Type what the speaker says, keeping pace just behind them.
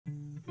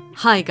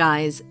Hi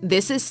guys,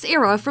 this is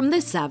Sarah from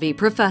The Savvy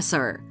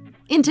Professor.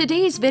 In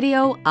today's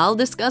video, I'll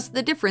discuss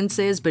the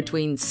differences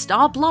between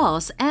stop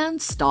loss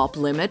and stop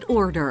limit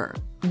order.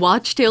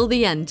 Watch till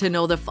the end to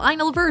know the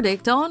final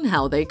verdict on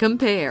how they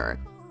compare.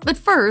 But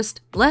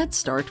first, let's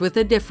start with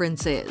the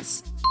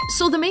differences.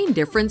 So the main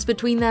difference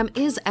between them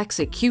is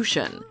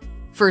execution.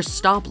 For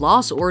stop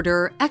loss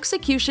order,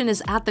 execution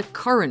is at the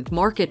current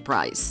market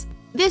price.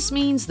 This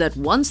means that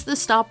once the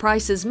stop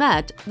price is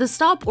met, the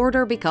stop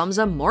order becomes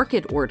a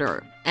market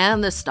order,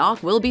 and the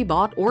stock will be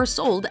bought or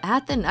sold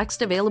at the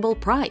next available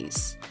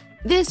price.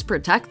 This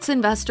protects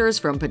investors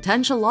from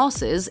potential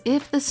losses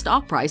if the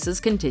stock prices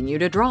continue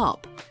to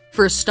drop.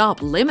 For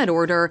stop limit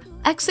order,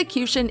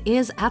 execution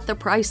is at the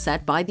price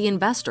set by the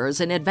investors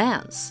in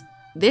advance.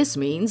 This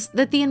means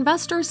that the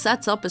investor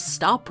sets up a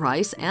stop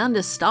price and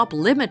a stop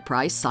limit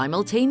price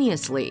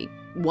simultaneously.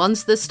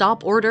 Once the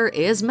stop order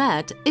is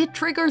met, it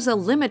triggers a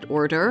limit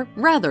order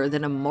rather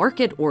than a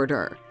market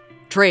order.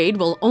 Trade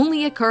will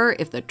only occur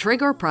if the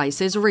trigger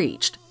price is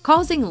reached,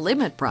 causing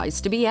limit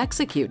price to be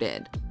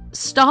executed.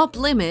 Stop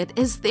limit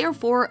is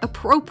therefore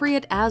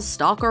appropriate as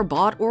stock are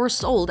bought or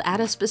sold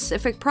at a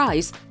specific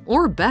price,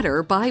 or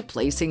better by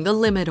placing the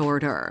limit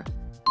order.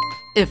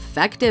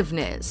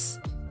 Effectiveness.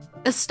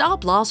 A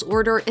stop-loss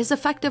order is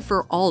effective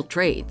for all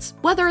trades,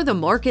 whether the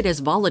market is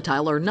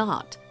volatile or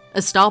not.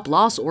 A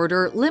stop-loss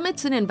order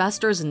limits an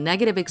investor's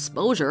negative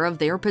exposure of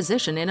their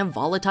position in a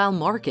volatile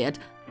market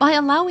by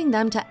allowing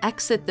them to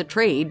exit the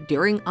trade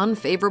during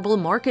unfavorable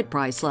market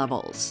price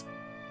levels.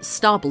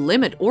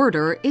 Stop-limit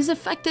order is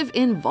effective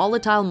in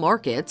volatile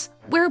markets,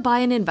 whereby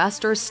an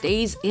investor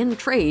stays in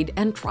trade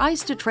and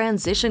tries to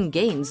transition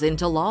gains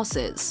into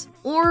losses,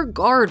 or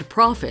guard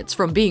profits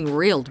from being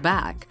reeled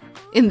back.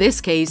 In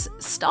this case,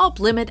 stop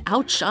limit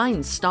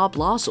outshines stop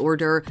loss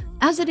order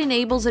as it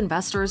enables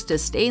investors to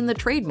stay in the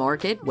trade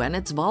market when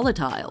it's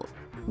volatile.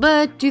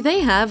 But do they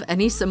have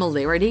any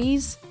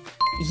similarities?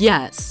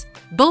 Yes.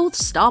 Both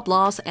stop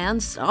loss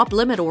and stop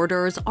limit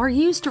orders are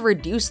used to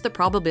reduce the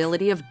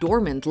probability of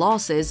dormant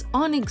losses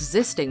on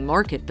existing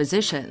market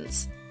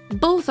positions.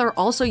 Both are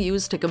also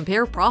used to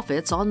compare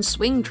profits on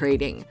swing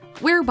trading,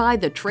 whereby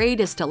the trade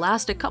is to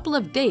last a couple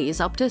of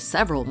days up to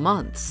several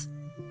months.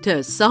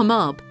 To sum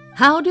up,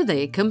 how do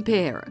they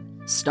compare?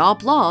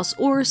 Stop loss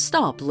or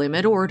stop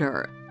limit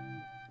order?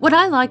 What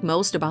I like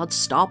most about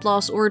stop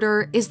loss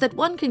order is that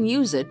one can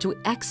use it to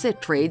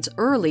exit trades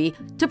early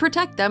to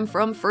protect them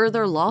from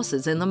further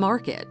losses in the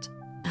market.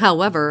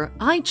 However,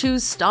 I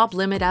choose stop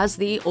limit as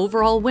the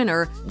overall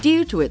winner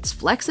due to its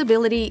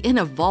flexibility in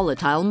a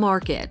volatile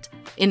market,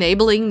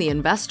 enabling the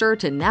investor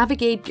to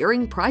navigate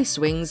during price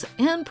swings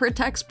and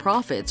protects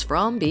profits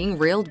from being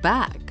reeled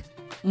back.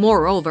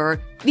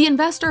 Moreover, the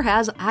investor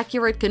has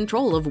accurate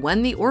control of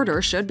when the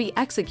order should be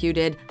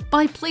executed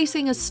by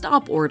placing a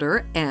stop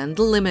order and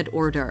limit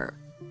order.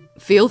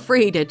 Feel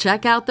free to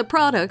check out the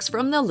products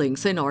from the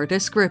links in our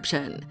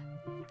description.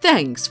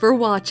 Thanks for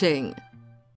watching.